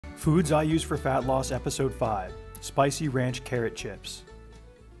Foods I Use for Fat Loss Episode 5, Spicy Ranch Carrot Chips.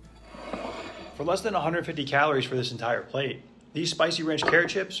 For less than 150 calories for this entire plate, these Spicy Ranch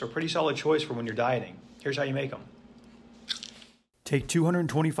Carrot Chips are a pretty solid choice for when you're dieting. Here's how you make them. Take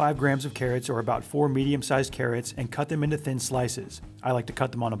 225 grams of carrots, or about 4 medium-sized carrots, and cut them into thin slices. I like to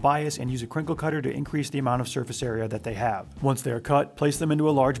cut them on a bias and use a crinkle cutter to increase the amount of surface area that they have. Once they are cut, place them into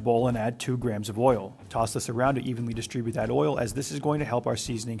a large bowl and add 2 grams of oil. Toss this around to evenly distribute that oil, as this is going to help our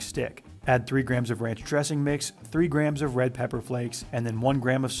seasoning stick. Add 3 grams of ranch dressing mix, 3 grams of red pepper flakes, and then 1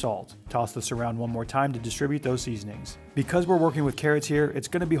 gram of salt. Toss this around one more time to distribute those seasonings. Because we're working with carrots here, it's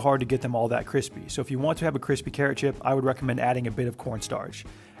going to be hard to get them all that crispy, so if you want to have a crispy carrot chip, I would recommend adding a bit of cornstarch.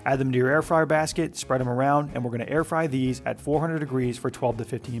 Add them to your air fryer basket, spread them around, and we're going to air fry these at 400 degrees for 12 to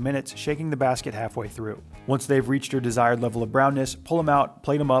 15 minutes, shaking the basket halfway through. Once they've reached your desired level of brownness, pull them out,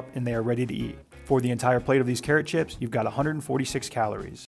 plate them up, and they are ready to eat. For the entire plate of these carrot chips, you've got 146 calories.